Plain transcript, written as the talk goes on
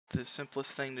the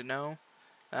simplest thing to know.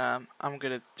 I'm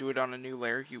going to do it on a new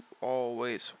layer. You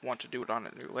always want to do it on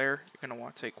a new layer. You're going to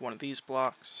want to take one of these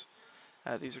blocks.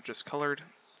 These are just colored.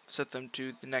 Set them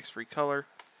to the next free color.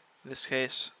 In this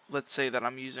case, let's say that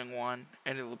I'm using 1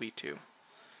 and it'll be 2.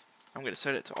 I'm going to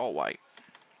set it to all white.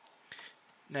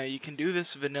 Now you can do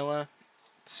this vanilla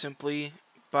simply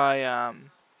by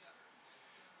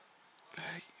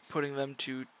putting them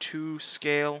to 2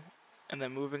 scale and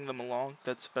then moving them along.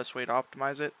 That's the best way to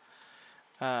optimize it.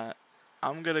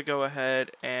 I'm going to go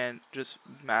ahead and just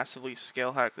massively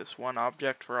scale hack this one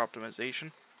object for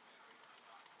optimization.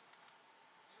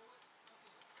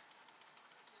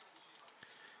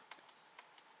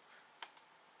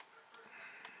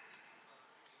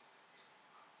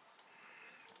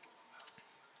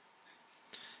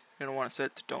 You're going to want to set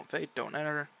it to don't fade, don't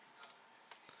enter.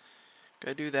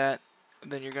 Go do that.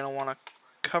 And then you're going to want to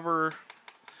cover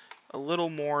a little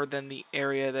more than the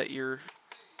area that you're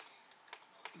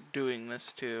doing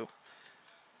this to.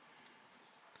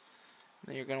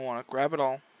 Then you're going to want to grab it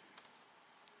all,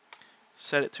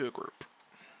 set it to a group.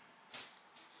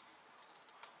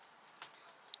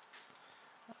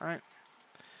 Alright.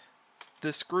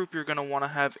 This group you're going to want to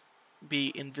have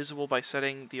be invisible by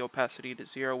setting the opacity to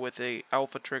 0 with a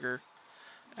alpha trigger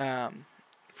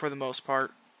for the most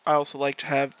part. I also like to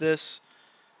have this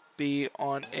be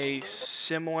on a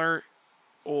similar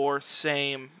or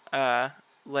same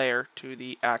layer to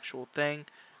the actual thing,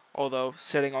 although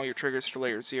setting all your triggers to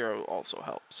layer 0 also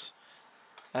helps.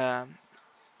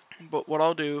 But what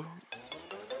I'll do,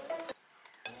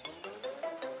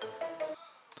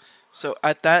 so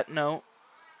at that note,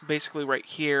 basically right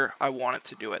here, I want it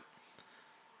to do it.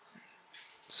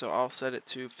 So I'll set it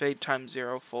to fade times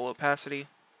 0 full opacity,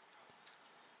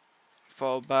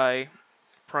 followed by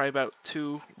probably about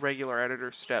 2 regular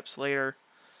editor steps later,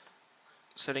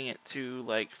 setting it to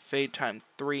like fade time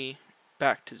 3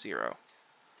 back to 0.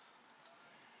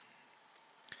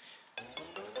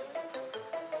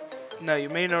 Now you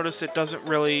may notice it doesn't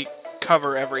really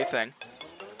cover everything.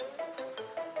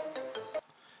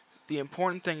 The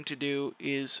important thing to do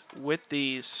is with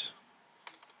these,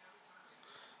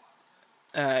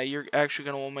 you're actually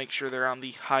going to want to make sure they're on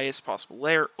the highest possible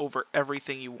layer over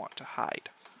everything you want to hide.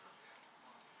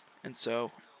 And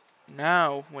so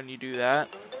now when you do that,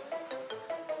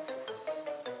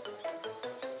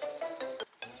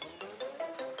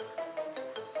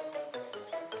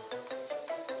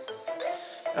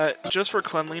 just for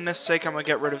cleanliness sake, I'm going to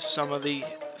get rid of some of the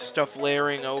stuff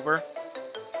layering over.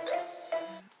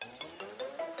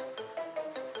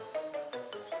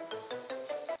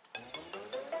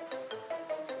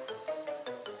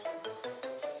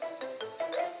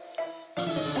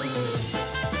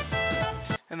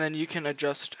 And then you can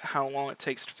adjust how long it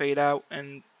takes to fade out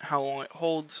and how long it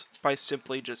holds by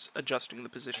simply just adjusting the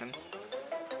position.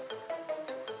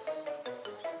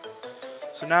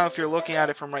 So now if you're looking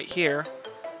at it from right here,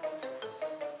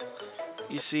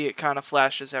 you see it kind of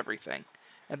flashes everything.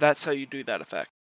 And that's how you do that effect.